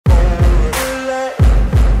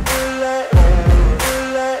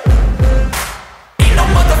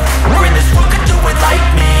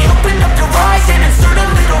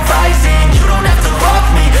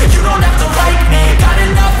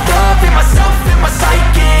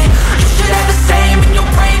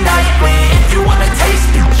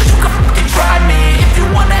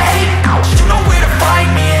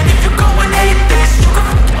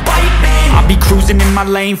my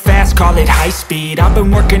lane fast, call it high speed. I've been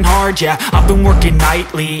working hard, yeah, I've been working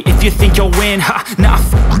nightly. If you think you'll win, ha, nah,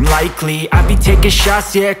 likely. I be taking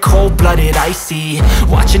shots, yeah, cold-blooded, icy.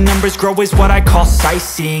 Watching numbers grow is what I call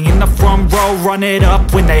sightseeing. In the front row, run it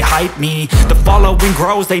up when they hype me. The following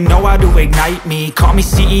grows, they know how to ignite me. Call me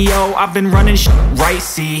CEO, I've been running shit right,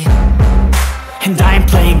 see. And I ain't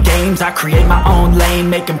playing games, I create my own lane,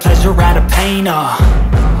 making pleasure out of pain,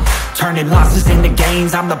 turning losses into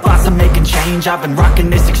gains. I'm the boss, I'm making change. I've been rocking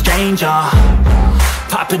this exchange,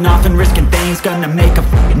 popping off and risking things. Gonna make a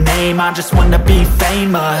f***ing name. I just wanna be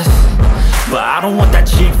famous, but I don't want that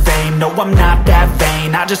cheap fame. No, I'm not that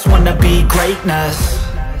vain. I just wanna be greatness.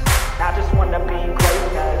 I just wanna be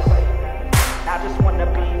greatness. I just wanna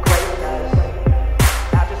be greatness.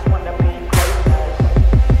 I just wanna be greatness.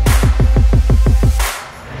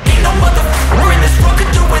 Ain't no motherfucker in this world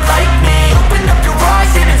could do it like me. Open up your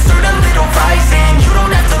eyes and insert a little rising. You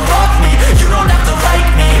don't have to love me, you don't have to like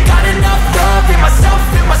me. Got enough love in myself,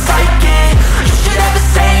 in my psyche. You should have the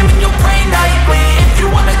same in your brain nightly. If you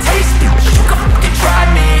wanna taste me, you can fucking try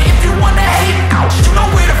me. If you wanna hate me, you know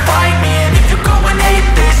where to find me. And if you go and hate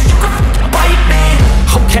this, you can fucking bite me.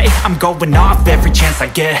 Okay, I'm going off every chance I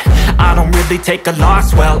get. I don't really take a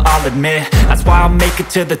loss, well, I'll admit. That's why I'll make it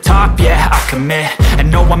to the top, yeah, I commit.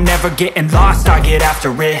 And no, I'm never getting lost, I get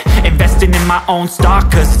after it. Investing in my own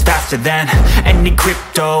stock, cause it's faster than any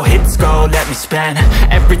crypto hits go, let me spend.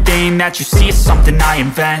 Everything that you see is something I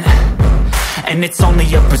invent, and it's only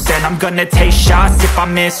a percent. I'm gonna take shots, if I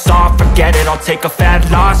miss all, forget it. I'll take a fat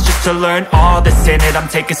loss just to learn all that's in it. I'm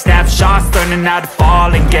taking snapshots, learning how to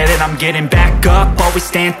fall and get it. I'm getting back up, always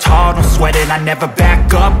stand tall, don't sweat it. I never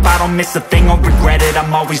back up, I don't miss a thing or regret it.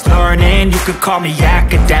 I'm always learning, you could call me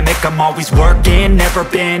academic. I'm always working, never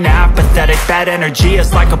been apathetic. Bad energy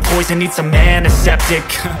is like a poison, needs some antiseptic.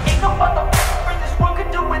 Ain't no motherfucker in this world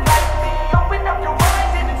could do it like me. Open up your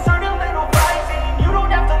eyes and insert a little rising. You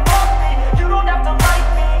don't have to love me, you don't have to like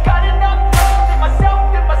me. Got enough love in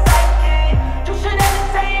myself, in my psyche. You should have the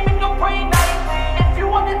same in your brain nightly. If you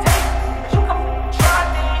wanna taste me, you can try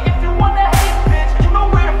me. If you wanna hate bitch, you know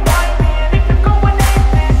where to find me. And if you go and hate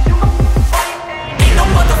this, you can fight me. Ain't no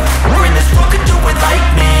motherfucker in this world could do it like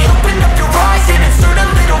me. Open up your eyes and insert a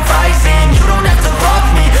little rising. You don't have to love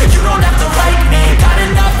me, you don't have to like me. Got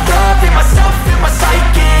enough love in myself, in my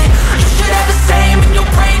psyche. You should have the same in your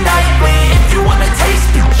brain nightly. If you wanna taste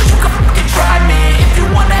me, you can fucking try me. If you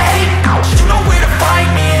wanna hate me, you know where to find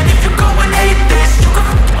me. And if you go and hate this, you can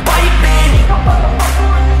fucking bite me. No motherfucker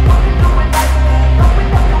in this world can do it like me. Open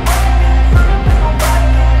up your eyes and insert a little rising. You don't have to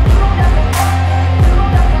love me, you don't have to like me. Got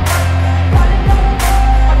enough love.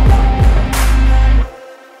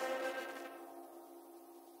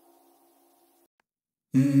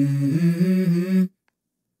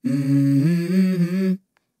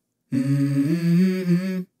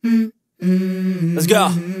 Let's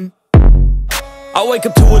go. I wake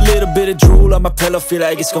up to a little bit of drool on my pillow, feel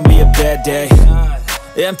like it's gonna be a bad day.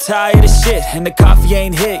 Yeah, I'm tired of shit, and the coffee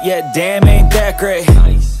ain't hit yet, damn, ain't that great.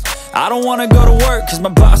 I don't wanna go to work, cause my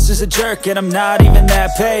boss is a jerk, and I'm not even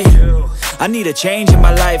that paid. I need a change in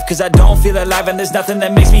my life, cause I don't feel alive, and there's nothing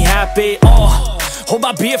that makes me happy. Hold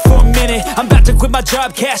my beer for a minute, I'm about to quit my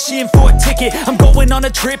job, cash in for a ticket. I'm going on a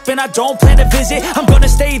trip and I don't plan to visit. I'm gonna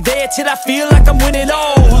stay there till I feel like I'm winning,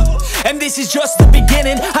 and this is just the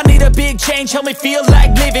beginning. I need a big change, help me feel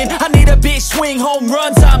like living. I need a big swing, home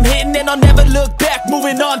runs I'm hitting. And I'll never look back,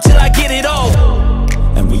 moving on till I get it all.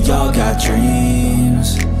 And we all got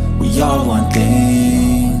dreams, we all want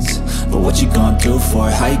things. But what you gonna do for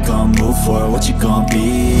it, how you gonna move for it, what you gonna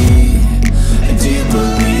be? And do you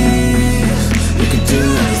believe you can do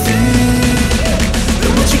anything?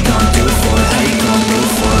 But what you gonna do for it, how you gonna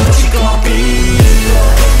move for it, what you gonna be?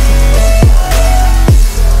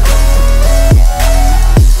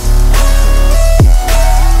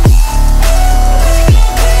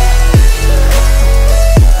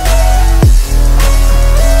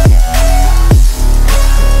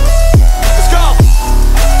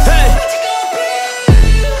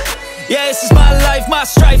 My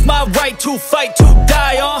strife, my right to fight, to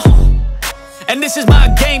die on. And this is my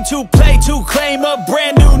game to play, to claim a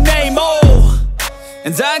brand new name,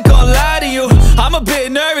 And I ain't gonna lie to you, I'm a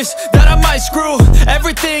bit nervous that I might screw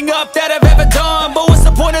everything up that I've ever done. But what's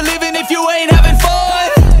the point of living if you ain't having fun?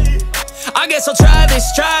 I guess I'll try this,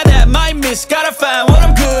 try that, might miss, gotta find what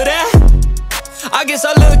I'm good at. I guess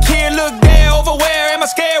I look here, look there, over where am I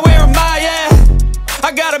scared, where am I at?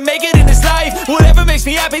 I gotta make it in this life, whatever makes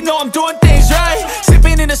me happy, know I'm doing things right.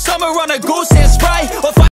 Sipping in the summer on a Goose and Sprite,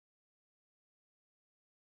 or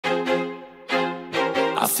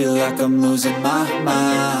I feel like I'm losing my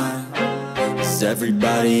mind, 'cause Is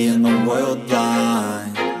everybody in the world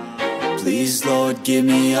blind? Please, Lord, give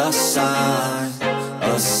me a sign,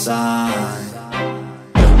 a sign.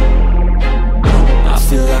 I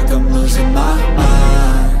feel like I'm losing my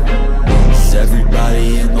mind. Is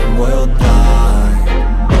everybody in the world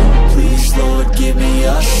blind? Please, Lord, give me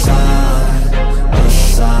a sign, a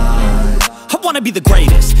sign. I wanna be the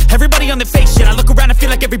greatest. Everybody on the fake shit. I look around and feel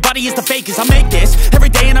like everybody is the fakest. I make this every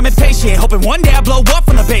day and I'm impatient, hoping one day I blow up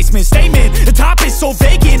from the basement. Statement, the top is so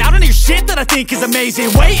vacant. I don't hear shit that I think is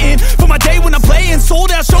amazing. Waiting for my day when I'm playing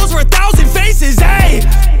sold out shows for 1,000 faces. Hey,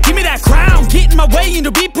 give me that crown, get in my way and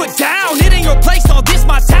to be put down. It ain't your place, all this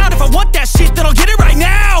my town. If I want that shit, then I'll get it right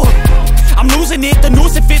now. I'm losing it, the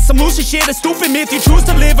noose it fits. I'm losing shit, a stupid myth. You choose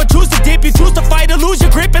to live or choose to dip. You choose to fight or lose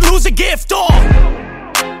your grip and lose a gift.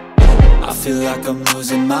 I feel like I'm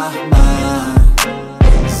losing my mind.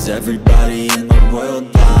 Is everybody in the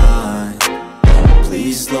world blind?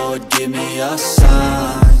 Please, Lord, give me a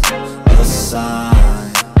sign, a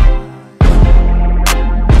sign.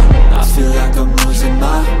 I feel like I'm losing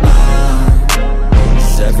my mind.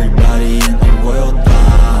 Is everybody in the world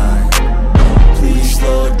blind? Please,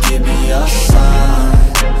 Lord, give me a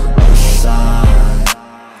sign, a sign.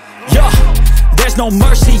 Yeah. There's no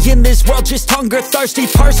mercy in this world, just hunger-thirsty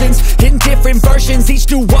persons in different versions. Each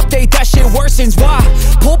new update, that shit worsens. Why?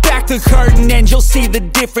 Pull back the curtain and you'll see the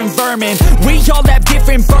different vermin. We all have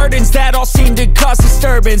different burdens that all seem to cause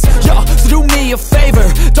disturbance. Yo, so do me a favor,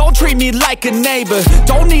 don't treat me like a neighbor.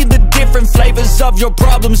 Don't need the different flavors of your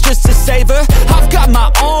problems just to savor. I've got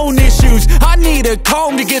my own issues, I need a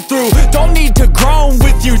comb to get through. Don't need to groan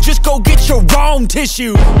with you, just go get your own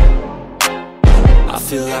tissue. I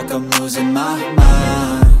feel like I'm losing my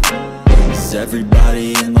mind. Is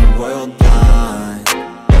everybody in the world blind?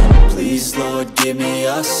 Please, Lord, give me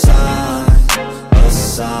a sign, a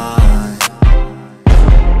sign.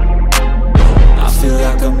 I feel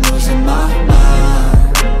like I'm losing my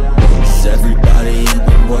mind. Is everybody in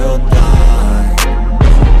the world blind?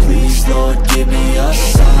 Please, Lord, give me a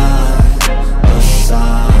sign, a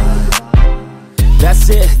sign. That's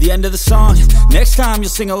it, the end of the song. Next time you'll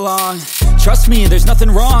sing along. Trust me, there's nothing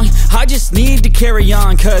wrong. I just need to carry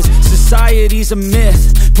on, cause society's a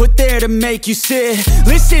myth put there to make you sit.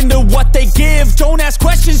 Listen to what they give. Don't ask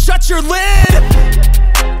questions, shut your lid.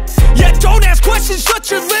 Yeah, don't ask questions, shut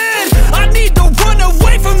your lid. I need to run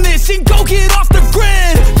away from this and go get off the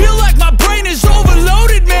grid. Feel like my brain is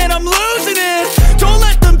overloaded, man, I'm losing it. Don't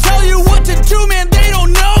let them tell you what to do, man, they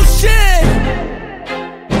don't know shit.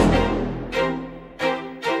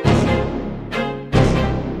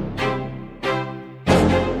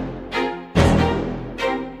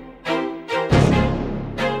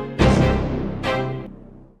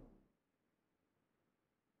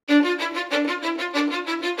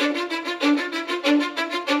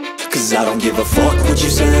 I don't give a fuck what you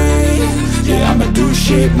say. Yeah, I'ma do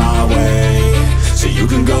shit my way. So you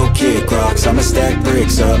can go kick rocks, I'ma stack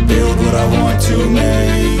bricks up, build what I want to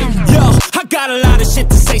make. Yo, I got a lot of shit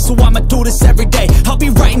to say, so I'ma do this every day. I'll be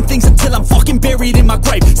writing things until I'm fucking buried in my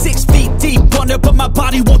grave. 6 feet deep under, but my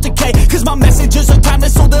body won't decay. Cause my messages are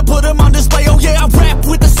timeless, so they'll put them on display. Oh yeah, I rap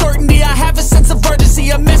with a certainty, I have a sense of urgency.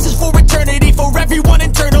 A message for eternity, for everyone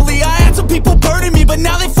internally. I had some people burning me, but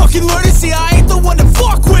now they fucking learn to see I ain't the one to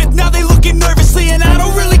fuck with. Now they looking nervously, and I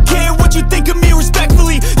don't really care what you think of me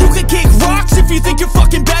respectfully. You can kick rocks if you think you're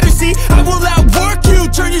fucking better, see. I will outwork you,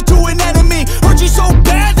 turn you to an enemy. Hurt you so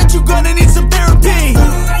bad that you're gonna need some therapy.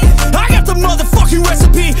 I got the motherfucking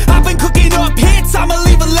recipe. I've been cooking up hits, I'ma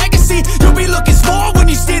leave a legacy. You'll be looking small when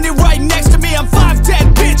you're standing right next to me. I'm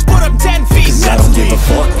 5'10", bitch, but I'm 10 feet next to me. I don't give a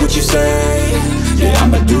fuck what you say. Yeah,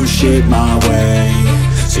 I'ma do shit my way.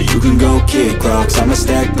 So you can go kick rocks, I'ma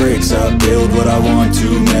stack bricks up, build what I want to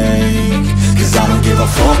make. Cause I don't give a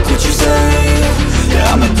fuck what you say.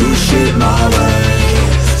 Yeah, I'ma do shit my way.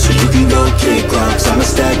 So you can go kick rocks, I'ma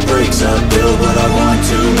stack bricks up, build what I want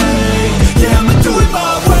to make. Yeah, I'ma do it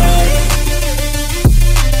my way.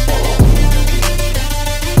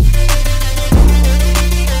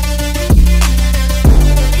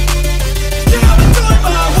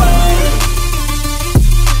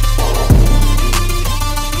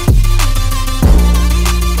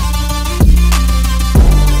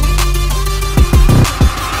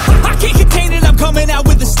 Coming out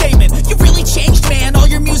with a statement. You really changed, man.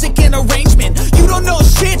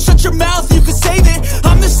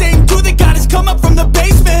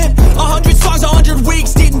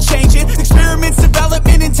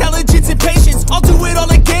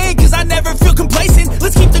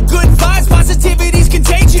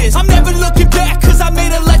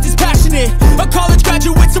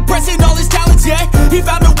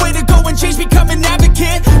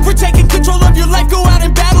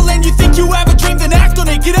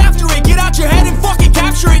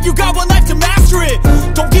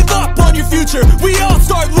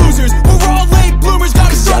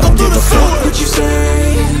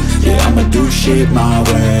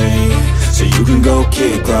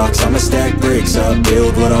 rocks, I'ma stack bricks up,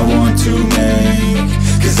 build what I want to make.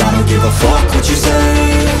 Cause I don't give a fuck what you say,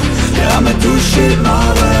 yeah, I'ma do shit my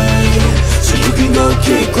way. So you can go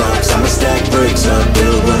kick rocks, I'ma stack bricks up,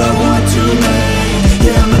 build what I want to make.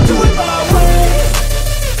 Yeah, I'ma do it my way.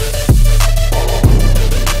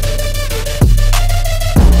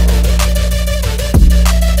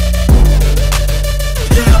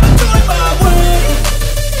 Yeah, I'ma do it my way.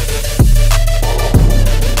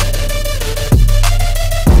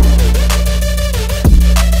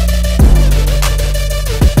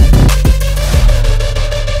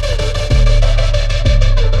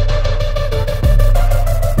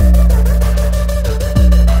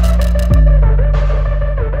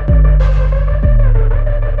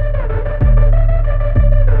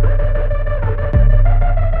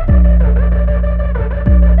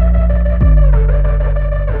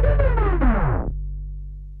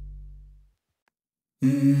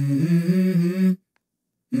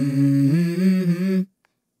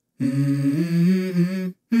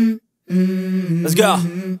 Let's go.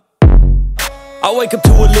 I wake up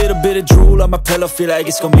to a little bit of drool on my pillow, feel like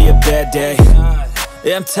it's gonna be a bad day.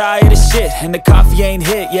 Yeah, I'm tired of shit, and the coffee ain't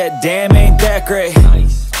hit yet, damn, ain't that great.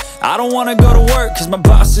 I don't wanna go to work, cause my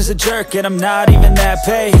boss is a jerk, and I'm not even that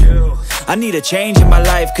paid. I need a change in my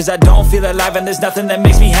life, cause I don't feel alive, and there's nothing that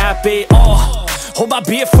makes me happy. Hold my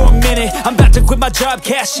beer for a minute, I'm about to quit my job,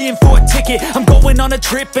 cash in for a ticket. I'm going on a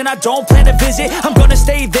trip and I don't plan to visit. I'm gonna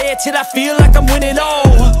stay there till I feel like I'm winning,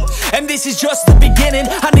 and this is just the beginning.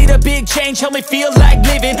 I need a big change, help me feel like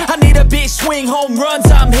living. I need a big swing, home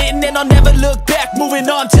runs I'm hitting, and I'll never look back, moving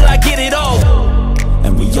on till I get it all.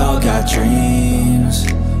 And we all got dreams,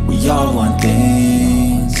 we all want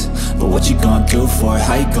things, but what you gonna do for it?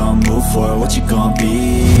 How you gonna move for it? What you gonna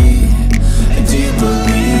be? And do you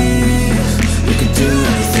believe you can do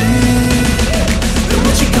anything? But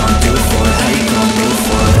what you gonna do for it? How you gonna move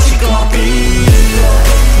for it? What you gonna be?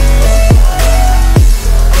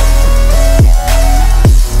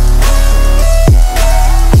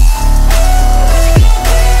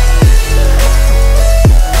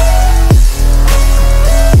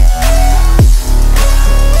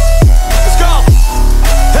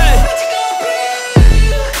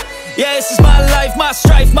 My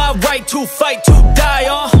strife, my right to fight, to die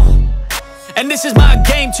on. And this is my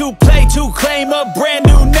game to play, to claim a brand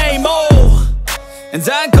new name, And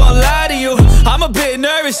I ain't gonna lie to you, I'm a bit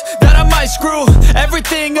nervous that I might screw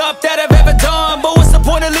everything up that I've ever done. But what's the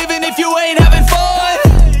point of living if you ain't having fun?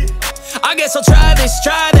 I guess I'll try this,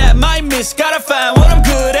 try that, might miss, gotta find what I'm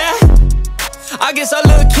good at. I guess I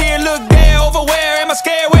look here, look there, over where am I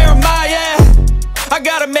scared, where am I at? I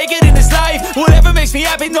gotta make it in this life, whatever makes me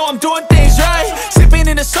happy, know I'm doing things right. Sipping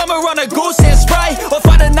in the summer on a Goose and Sprite, or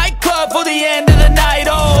find a nightclub for the end of the night,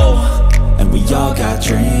 And we all got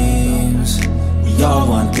dreams, we all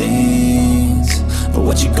want things, but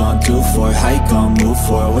what you gonna do for it? How you gonna move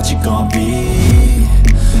for it? What you gonna be?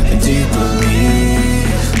 And do you believe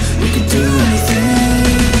you can do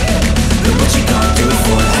anything? But what you gonna do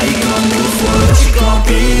for it? How you gonna move for it? What you gonna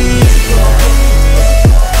be?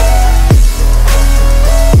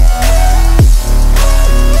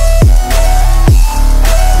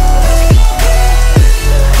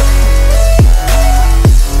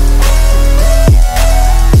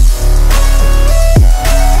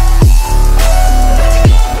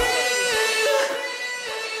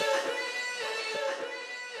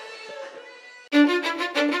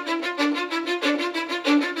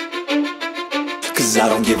 I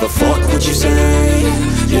don't give a fuck what you say,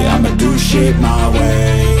 yeah, I'ma do shit my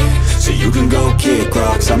way. So you can go kick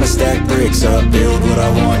rocks, I'ma stack bricks up, build what I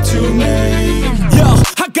want to make. Yo,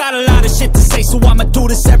 I got a lot of shit to say, so I'ma do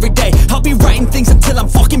this every day. I'll be writing things until I'm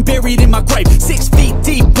fucking buried in my grave. 6 feet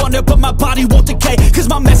deep under, but my body won't decay, cause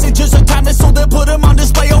my messages are timeless, so they'll put them on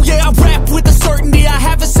display. Oh yeah, I rap with a certainty, I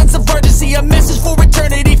have a sense of urgency, a message for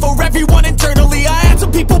eternity, for everyone internally. I had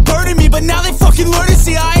some people burning me, but now they fucking learn to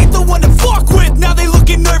see I ain't the one to fuck with. Now they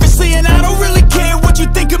looking nervously, and I don't really care what you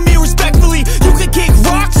think of me, respectfully. You can kick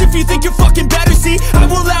rocks if you think you're fucking better, see I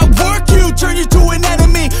will outwork you, turn you to an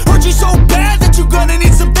enemy. Hurt you so bad that you're gonna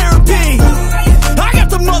need some therapy. I got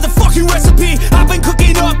the motherfucking recipe, I've been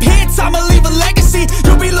cooking up hits, I'ma leave a legacy.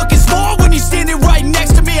 You'll be looking small when you're standing right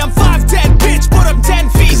next to me. I'm 5'10", bitch, but I'm 10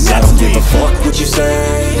 feet next to me. I don't give a fuck what you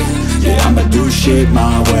say, yeah, I'ma do shit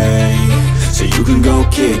my way. So you can go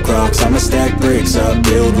kick rocks, I'ma stack bricks up,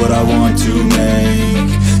 build what I want to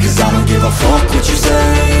make. Cause I don't give a fuck what you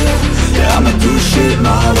say, yeah, I'ma do shit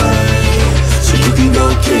my way. So you can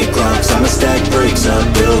go kick rocks, I'ma stack bricks up,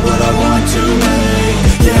 build what I want to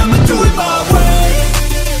make. Yeah, I'ma do it my way.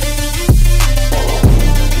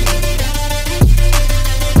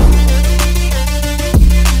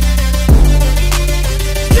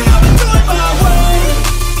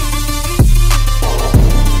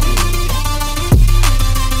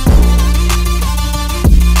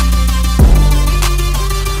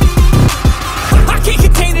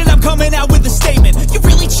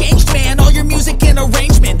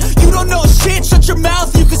 your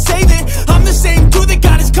mouth, you can save it. I'm the same dude that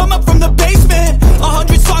got his come up from the basement.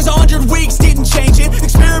 100 songs, 100 weeks, didn't change it.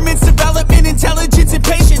 Experiments, development, intelligence, and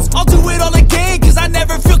patience. I'll do it all again, cause I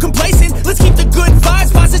never feel complacent. Let's keep the good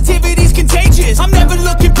vibes, positivity's contagious. I'm never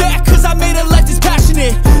looking back, cause I made a life that's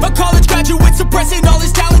passionate. A college graduate suppressing all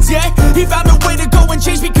his talents, yeah. He found a way to go and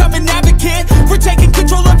change, become an advocate for taking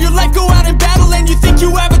control of your life, go out and battle. And you think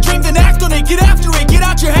you have a dream, then act on it. Get after it, get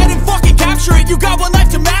out your head and fucking capture it. You got one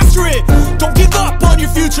life to master it. Don't give up on your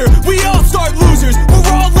future, we all start losers. We're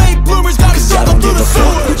all late bloomers, gotta struggle through the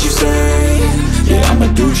sewer. What you say, yeah, I'ma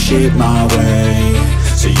do shit my way.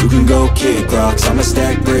 So you can go kick rocks, I'ma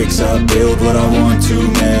stack bricks up, build what I want to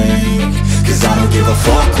make. Cause I don't give a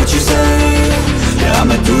fuck what you say, yeah,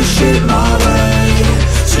 I'ma do shit my way.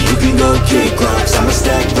 So you can go kick rocks, I'ma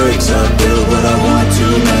stack bricks up, build what I want to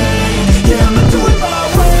make. Yeah, I'ma do it my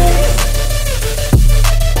way.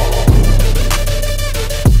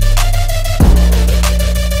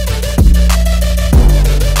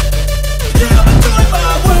 Yeah, I'ma do it my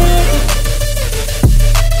way.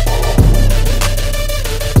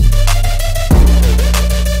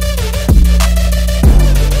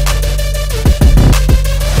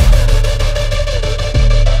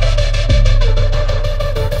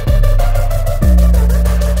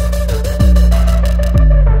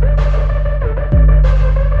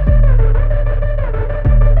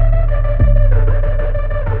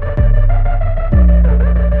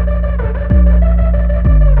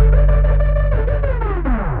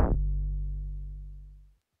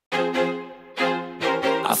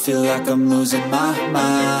 I feel like I'm losing my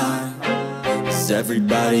mind. Is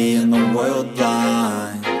everybody in the world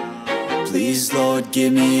blind? Please, Lord,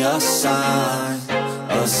 give me a sign,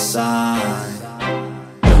 a sign.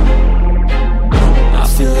 I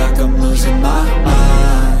feel like I'm losing my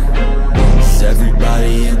mind. Is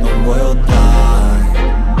everybody in the world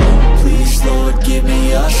blind? Please, Lord, give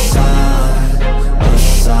me a sign, a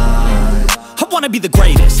sign. I wanna be the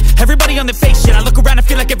greatest. Everybody on the fake shit. I look around and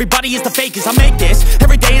feel like everybody is the fakest. I make this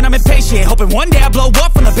every day and I'm impatient, hoping one day I blow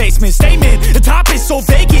up from the basement. Statement, the top is so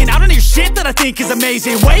vacant. I don't hear shit that I think is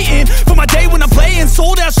amazing. Waiting for my day when I'm playing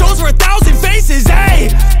sold out shows for 1,000 faces. Hey,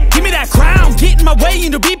 give me that crown, get in my way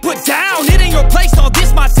and to be put down. It ain't your place, all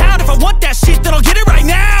this my town. If I want that shit, then I'll get it right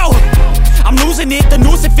now. I'm losing it, the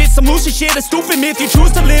noose it fits. I'm losing shit, a stupid myth. You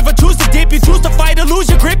choose to live or choose to dip. You choose to fight or lose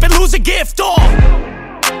your grip and lose a gift.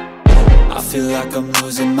 I feel like I'm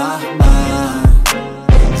losing my mind.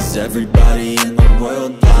 Is everybody in the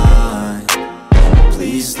world blind?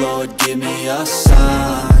 Please, Lord, give me a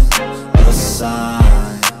sign, a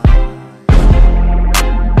sign.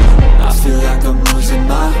 I feel like I'm losing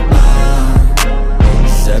my mind.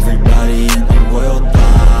 Is everybody in the world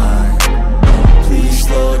blind? Please,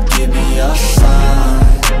 Lord, give me a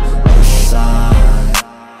sign, a sign.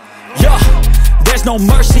 Yeah. There's no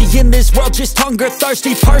mercy in this world, just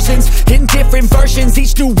hunger-thirsty persons in different versions.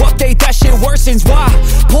 Each new update, that shit worsens. Why?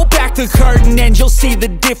 Pull back the curtain and you'll see the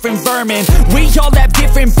different vermin. We all have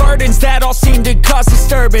different burdens that all seem to cause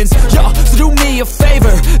disturbance. Yo, so do me a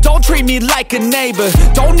favor, don't treat me like a neighbor.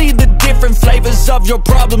 Don't need the different flavors of your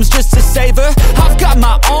problems just to savor. I've got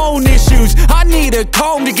my own issues, I need a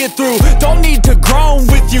comb to get through. Don't need to groan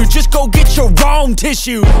with you, just go get your own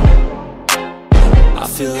tissue. I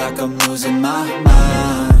feel like I'm losing my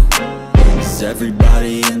mind. Is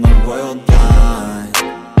everybody in the world blind?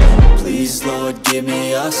 Please, Lord, give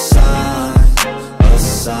me a sign, a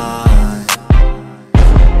sign.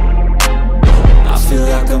 I feel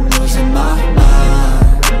like I'm losing my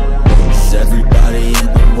mind. Is everybody in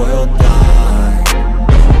the world blind?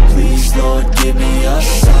 Please, Lord, give me a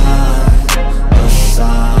sign, a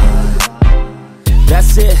sign.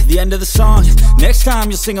 That's it, the end of the song. Next time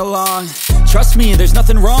you'll sing along. Trust me, there's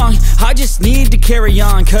nothing wrong. I just need to carry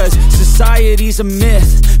on, cause society's a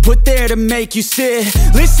myth put there to make you sit.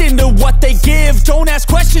 Listen to what they give. Don't ask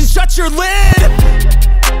questions, shut your lid.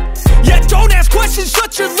 Yeah, don't ask questions,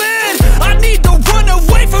 shut your lid. I need to run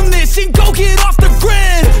away from this and go get off the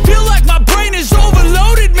grid. Feel like my brain is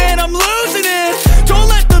overloaded, man, I'm losing it. Don't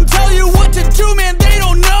let them tell you what to do, man, they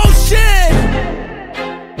don't know shit.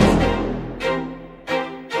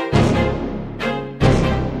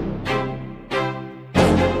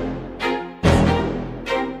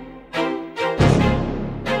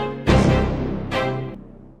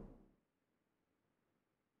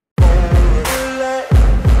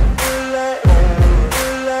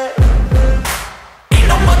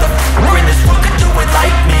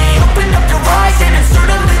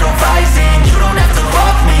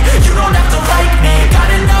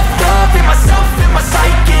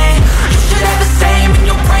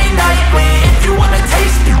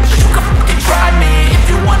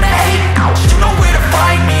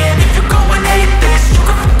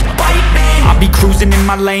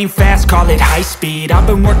 my lane fast, call it high speed. I've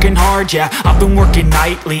been working hard, yeah, I've been working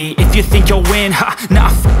nightly. If you think you'll win, ha,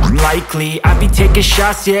 nah, likely. I be taking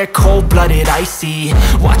shots, yeah, cold-blooded, icy.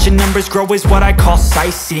 Watching numbers grow is what I call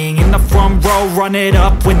sightseeing. In the front row, run it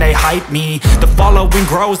up when they hype me. The following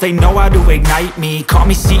grows, they know how to ignite me. Call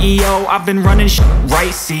me CEO, I've been running shit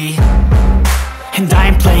right, see. And I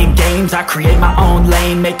ain't playing games, I create my own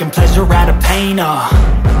lane, making pleasure out of pain,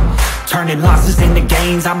 turning losses into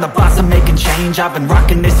gains. I'm the boss, I'm making change. I've been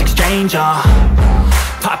rocking this exchange,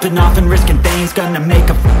 popping off and risking things. Gonna make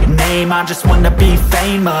a f***ing name. I just wanna be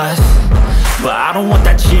famous, but I don't want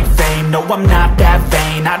that cheap fame. No, I'm not that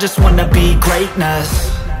vain. I just wanna be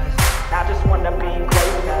greatness. I just wanna be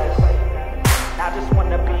greatness. I just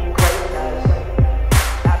wanna be greatness.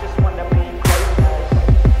 I just wanna be greatness.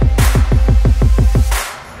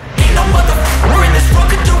 Ain't no motherfucker in this world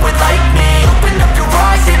could do it like me. Open up your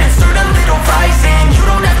eyes and insert a little rising. You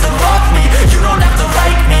don't have to love me, you don't have to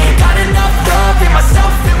like me. Got enough love in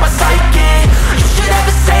myself, in my psyche. You should have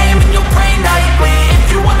the same in your brain nightly.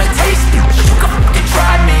 If you wanna taste me, you can fucking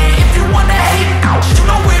try me. If you wanna hate me, you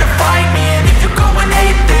know where to find me. And if you go and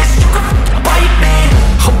hate this, you can fucking bite me.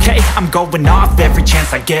 Okay, I'm going off every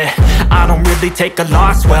chance I get. I don't really take a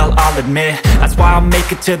loss, well, I'll admit. That's why I'll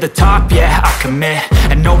make it to the top, yeah, I commit.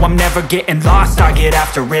 And no, I'm never getting lost, I get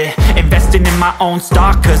after it. Investing in my own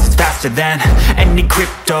stock, cause it's faster than any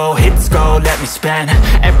crypto hits go, let me spend.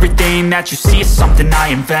 Everything that you see is something I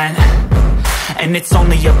invent, and it's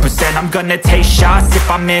only a percent. I'm gonna take shots, if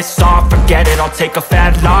I miss all, forget it. I'll take a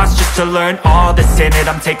fat loss just to learn all that's in it.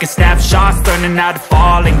 I'm taking snapshots, learning how to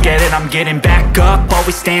fall and get it. I'm getting back up,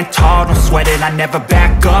 always stand tall, don't sweat it. I never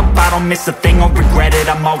back up, I don't miss a thing or regret it.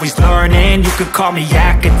 I'm always learning, you could call me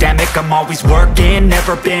academic. I'm always working,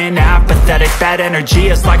 never been apathetic. Bad energy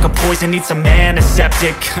is like a poison, needs some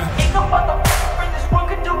antiseptic. Ain't no motherfucker in this world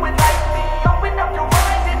could do it like me. Open up your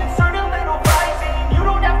eyes and insert a little rising. You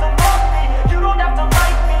don't have to love me, you don't have to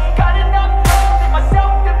like me. Got enough love in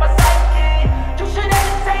myself, in my psyche. You should have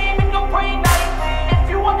the same in your brain nightly. If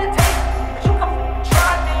you wanna taste me, you can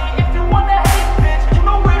try me. If you wanna hate bitch, you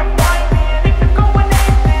know where to find me. And if you go and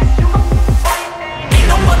hate this, you can fight me. Ain't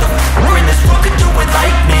no motherfucker in this world could do it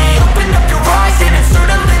like me. Open up your eyes and insert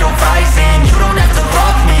a little rising. You don't have to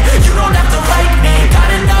love me, you don't have to like me. Got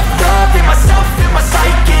enough love in myself, in my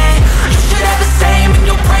psyche. You should have the same in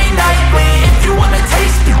your brain nightly. If you wanna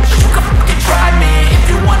taste me, you can fucking try me. If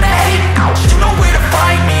you wanna hate me, you know where to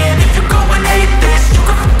find me. And if you go and hate this, you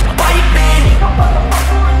can fucking bite me. No motherfucker in this world can do it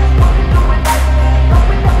like me. Open up your eyes and insert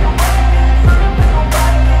a little rising. You don't have to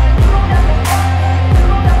love me, you don't have to like me. Got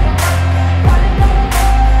enough love in myself.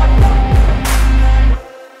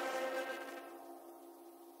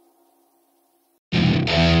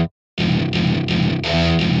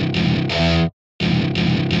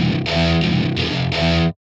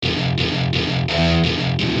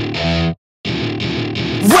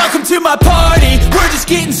 Welcome to my party, we're just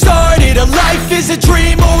getting started. A life is a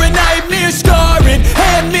dream or a nightmare scarring.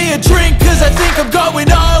 Hand me a drink cause I think I'm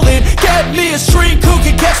going all in. Get me a shrink who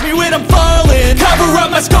can catch me when I'm falling. Cover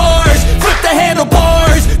up my scars, flip the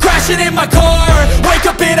handlebars. Crashing in my car, wake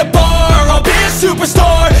up in a bar. I'll be a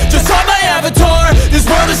superstar, just on my avatar. This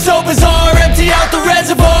world is so bizarre, empty out the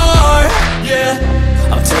reservoir. Yeah,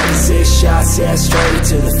 I'm taking 6 shots, yeah, straight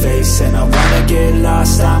to the face. And I wanna get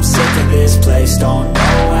lost, I'm sick of this place. Don't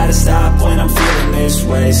know how to stop when I'm feeling this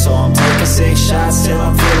way. So I'm taking 6 shots till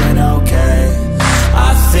I'm feeling okay.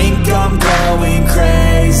 I think I'm going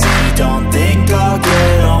crazy, don't think I'll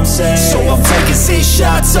get home safe. so I'm taking 6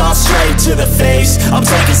 shots all straight to the face. I'm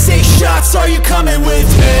taking 6 shots, are you coming with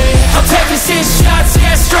me? I'm taking 6 shots,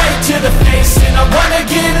 yeah, straight to the face. And I wanna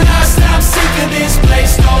get lost, I'm sick of this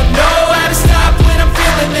place. Don't know how to stop when I'm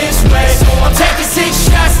feeling this way. So I'm taking 6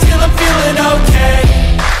 shots till I'm feeling okay.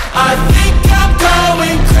 I think I'm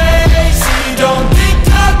going crazy, don't think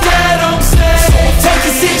I'll get home safe. So I'm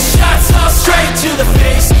taking 6 shots all straight to the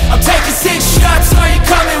face. I'm taking 6 shots, are you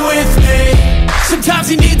coming with me?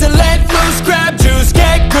 Sometimes you need to let loose, grab juice,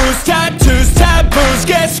 get goose, tattoos, taboos,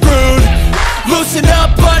 get screwed. Loosen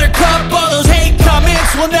up, buttercup, all those hate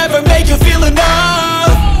comments will never make you feel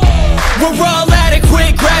enough. We're all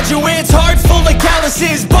adequate graduates, heart full of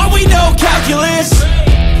calluses, but we know calculus.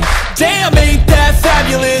 Damn, ain't that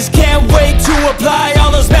fabulous? Can't wait to apply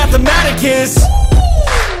all those mathematicus.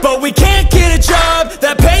 But we can't get a job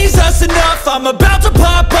that pays us enough. I'm about to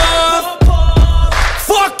pop off.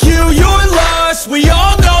 Fuck you, you're lost. We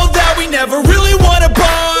all know that we never really want a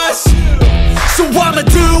boss. So I'ma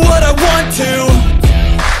do what I want to,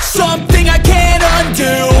 something I can't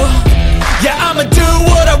undo. Yeah, I'ma do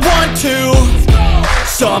what I want to,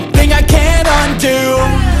 something I can't undo.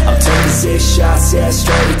 I'm taking 6 shots, yeah,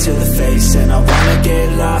 straight to the face. And I wanna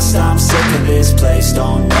get lost, I'm sick of this place.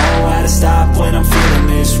 Don't know how to stop when I'm feeling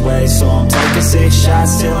this way. So I'm taking 6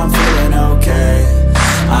 shots till I'm feeling okay.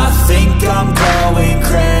 I think I'm going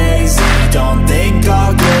crazy, don't think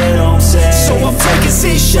I'll get home safe. So I'm taking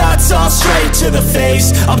 6 shots all straight to the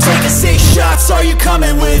face. I'm taking 6 shots, are you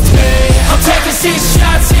coming with me? I'm taking 6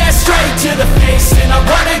 shots, yeah, straight to the face. And I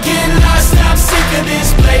wanna get lost, I'm sick of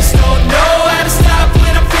this place. Don't know how to stop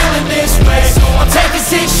when I'm feeling this way. So I'm taking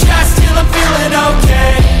 6 shots till I'm feeling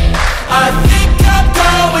okay. I think I'm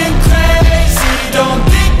going crazy, don't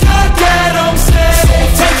think I'll get home safe. So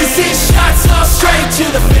I'm taking 6 shots all straight to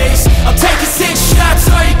the face. I'm taking 6 shots,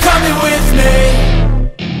 are you coming with me?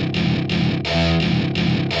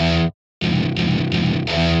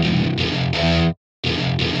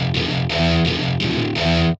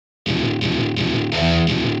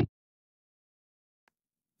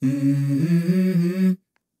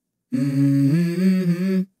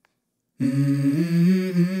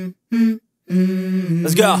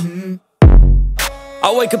 Let's go.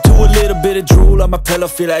 I wake up to a little bit of drool on my pillow,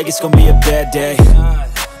 feel like it's gonna be a bad day.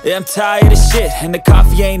 Yeah, I'm tired of shit, and the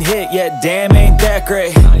coffee ain't hit yet, damn, ain't that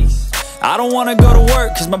great. I don't wanna go to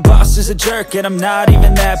work, cause my boss is a jerk, and I'm not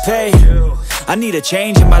even that paid. I need a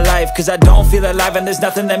change in my life, cause I don't feel alive, and there's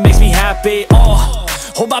nothing that makes me happy.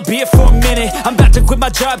 Hold my beer for a minute, I'm about to quit my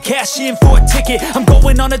job, cash in for a ticket. I'm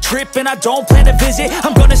going on a trip and I don't plan to visit.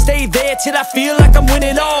 I'm gonna stay there till I feel like I'm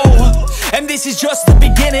winning, and this is just the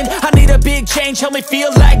beginning. I need a big change, help me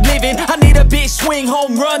feel like living. I need a big swing,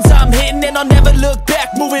 home runs I'm hitting. And I'll never look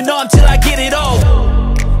back, moving on till I get it all.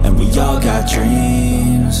 And we all got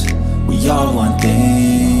dreams, we all want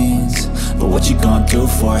things. But what you gonna do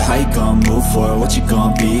for it? How you gonna move for it? What you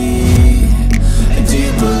gonna be? And do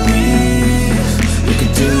you believe you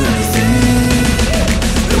can do anything?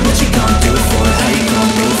 But what you gonna do for it? How you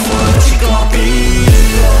gonna move for it? What you gonna be?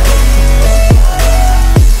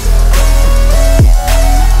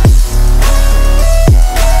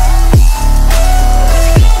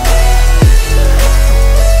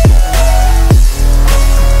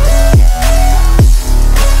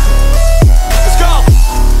 Let's go!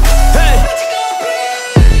 Hey!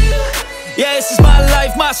 Yeah, this is my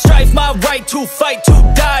life, my strife, my right to fight, to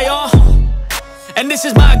die on. And this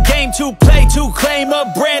is my game to play, to claim a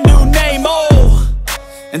brand new name,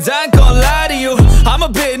 And I ain't gonna lie to you, I'm a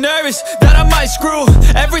bit nervous that I might screw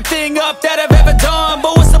everything up that I've ever done.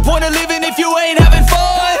 But what's the point of living if you ain't having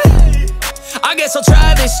fun? I guess I'll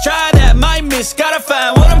try this, try that, might miss, gotta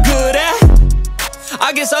find what I'm good at.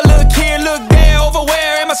 I guess I look here, look there, over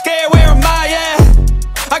where am I scared, where am I at?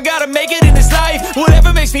 I gotta make it in this life,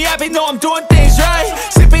 whatever makes me happy, know I'm doing things right.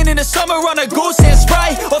 Sipping in the summer on a goose and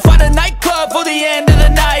Sprite, or find a nightclub for the end of the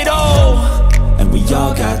night, And we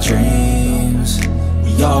all got dreams,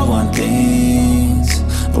 we all want things.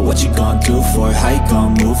 But what you gonna do for it? How you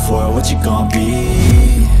gonna move for it? What you gonna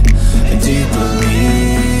be? And do you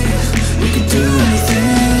believe you can do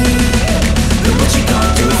anything?